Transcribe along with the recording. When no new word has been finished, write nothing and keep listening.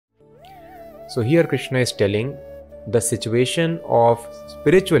So here Krishna is telling the situation of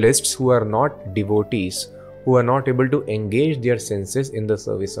spiritualists who are not devotees, who are not able to engage their senses in the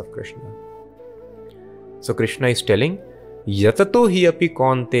service of Krishna. So Krishna is telling, Yatato hi api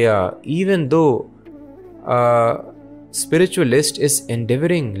kaunteya, even though a spiritualist is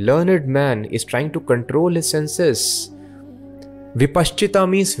endeavoring, learned man is trying to control his senses. Vipaschita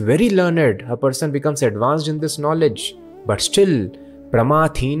means very learned, a person becomes advanced in this knowledge, but still,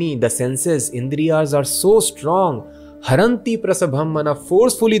 pramathini, the senses, indriyas are so strong, haranti prasabham mana,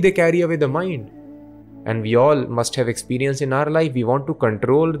 forcefully they carry away the mind. And we all must have experience in our life. We want to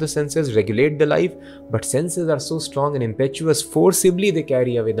control the senses, regulate the life, but senses are so strong and impetuous, forcibly they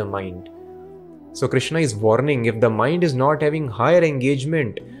carry away the mind. So Krishna is warning, if the mind is not having higher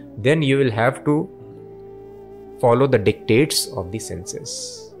engagement, then you will have to follow the dictates of the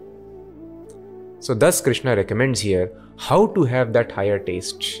senses. So thus Krishna recommends here how to have that higher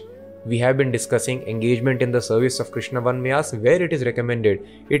taste. We have been discussing engagement in the service of Krishna. One may ask where it is recommended.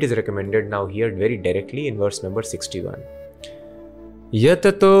 It is recommended now here very directly in verse number 61.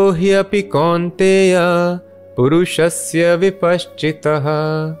 Yatato hi api kaunteya purushasya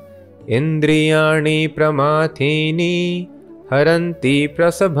vipaschitaha indriyani pramathini haranti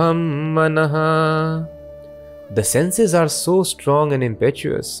prasabham manaha. The senses are so strong and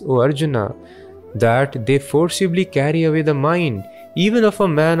impetuous, O Arjuna, that they forcibly carry away the mind, even of a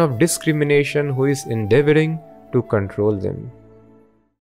man of discrimination who is endeavoring to control them.